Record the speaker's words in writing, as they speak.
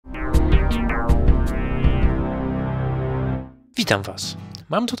Witam Was.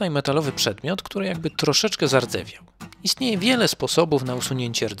 Mam tutaj metalowy przedmiot, który jakby troszeczkę zardzewiał. Istnieje wiele sposobów na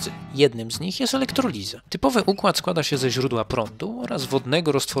usunięcie rdzy. Jednym z nich jest elektroliza. Typowy układ składa się ze źródła prądu oraz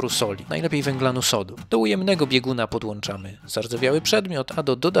wodnego roztworu soli, najlepiej węglanu sodu. Do ujemnego bieguna podłączamy zardzewiały przedmiot, a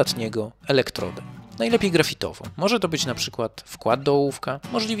do dodatniego elektrodę. Najlepiej grafitową. Może to być na przykład wkład do ołówka,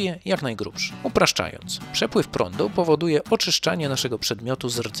 możliwie jak najgrubszy. Upraszczając, przepływ prądu powoduje oczyszczanie naszego przedmiotu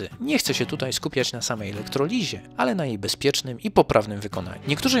z rdzy. Nie chcę się tutaj skupiać na samej elektrolizie, ale na jej bezpiecznym i poprawnym wykonaniu.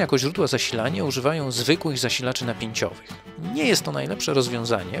 Niektórzy jako źródła zasilania używają zwykłych zasilaczy napięciowych. Nie jest to najlepsze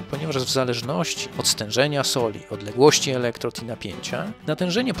rozwiązanie, ponieważ w zależności od stężenia soli, odległości elektrod i napięcia,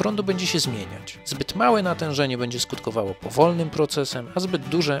 natężenie prądu będzie się zmieniać. Zbyt małe natężenie będzie skutkowało powolnym procesem, a zbyt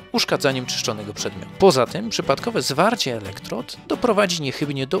duże uszkadzaniem czyszczonego przedmiotu. Poza tym przypadkowe zwarcie elektrod doprowadzi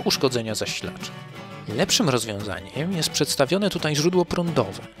niechybnie do uszkodzenia zasilacza. Lepszym rozwiązaniem jest przedstawione tutaj źródło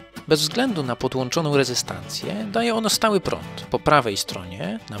prądowe. Bez względu na podłączoną rezystancję daje ono stały prąd. Po prawej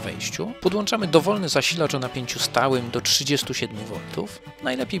stronie, na wejściu, podłączamy dowolny zasilacz o napięciu stałym do 37 V,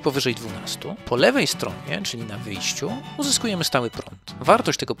 najlepiej powyżej 12. Po lewej stronie, czyli na wyjściu, uzyskujemy stały prąd.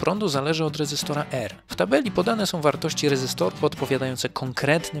 Wartość tego prądu zależy od rezystora R. W tabeli podane są wartości rezystorów odpowiadające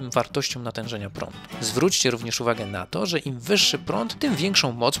konkretnym wartościom natężenia prądu. Zwróćcie również uwagę na to, że im wyższy prąd, tym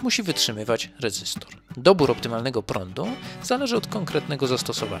większą moc musi wytrzymywać rezystor. Dobór optymalnego prądu zależy od konkretnego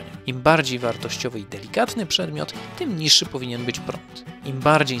zastosowania. Im bardziej wartościowy i delikatny przedmiot, tym niższy powinien być prąd. Im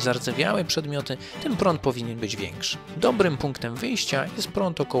bardziej zardzewiałe przedmioty, tym prąd powinien być większy. Dobrym punktem wyjścia jest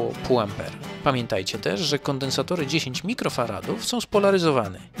prąd około 0,5 A. Pamiętajcie też, że kondensatory 10 mikrofaradów są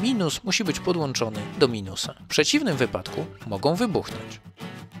spolaryzowane. Minus musi być podłączony do minusa. W przeciwnym wypadku mogą wybuchnąć.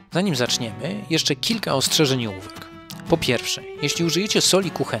 Zanim zaczniemy, jeszcze kilka ostrzeżeń i uwag. Po pierwsze, jeśli użyjecie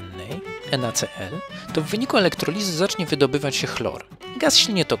soli kuchennej, NaCl, to w wyniku elektrolizy zacznie wydobywać się chlor. Gaz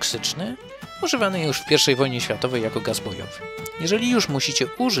silnie toksyczny, używany już w I wojnie światowej jako gaz bojowy. Jeżeli już musicie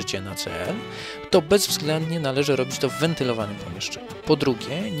użyć NaCl, to bezwzględnie należy robić to w wentylowanym pomieszczeniu. Po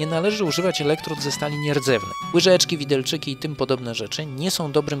drugie, nie należy używać elektrod ze stali nierdzewnej. Łyżeczki, widelczyki i tym podobne rzeczy nie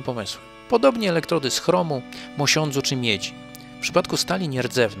są dobrym pomysłem. Podobnie elektrody z chromu, mosiądzu czy miedzi. W przypadku stali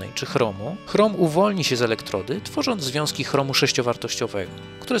nierdzewnej czy chromu, chrom uwolni się z elektrody, tworząc związki chromu sześciowartościowego,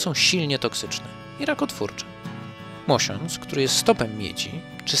 które są silnie toksyczne i rakotwórcze. Mosiądz, który jest stopem miedzi,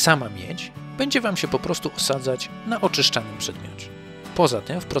 czy sama miedź, będzie Wam się po prostu osadzać na oczyszczanym przedmiocie. Poza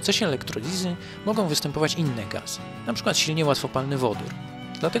tym w procesie elektrolizy mogą występować inne gazy, np. silnie łatwopalny wodór.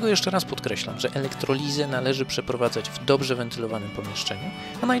 Dlatego jeszcze raz podkreślam, że elektrolizę należy przeprowadzać w dobrze wentylowanym pomieszczeniu,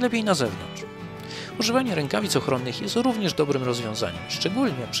 a najlepiej na zewnątrz. Używanie rękawic ochronnych jest również dobrym rozwiązaniem,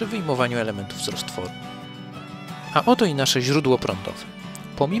 szczególnie przy wyjmowaniu elementów z roztworu. A oto i nasze źródło prądowe.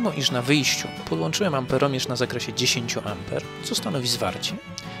 Pomimo iż na wyjściu podłączyłem amperomierz na zakresie 10 A, co stanowi zwarcie,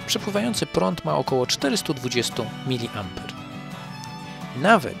 przepływający prąd ma około 420 mA.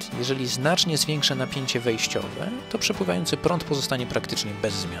 Nawet jeżeli znacznie zwiększę napięcie wejściowe, to przepływający prąd pozostanie praktycznie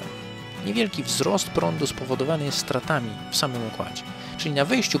bez zmian. Niewielki wzrost prądu spowodowany jest stratami w samym układzie, czyli na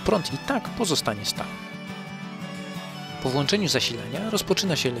wejściu prąd i tak pozostanie stały. Po włączeniu zasilania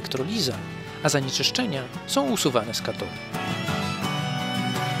rozpoczyna się elektroliza, a zanieczyszczenia są usuwane z katody.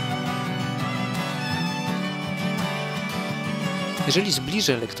 Jeżeli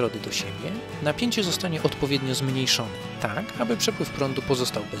zbliżę elektrody do siebie, napięcie zostanie odpowiednio zmniejszone, tak aby przepływ prądu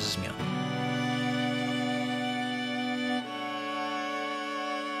pozostał bez zmian.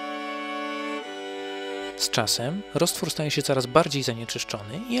 Z czasem roztwór staje się coraz bardziej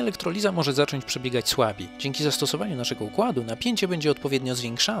zanieczyszczony i elektroliza może zacząć przebiegać słabiej. Dzięki zastosowaniu naszego układu napięcie będzie odpowiednio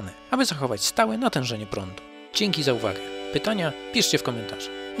zwiększane, aby zachować stałe natężenie prądu. Dzięki za uwagę. Pytania piszcie w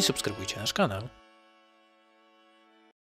komentarzach i subskrybujcie nasz kanał.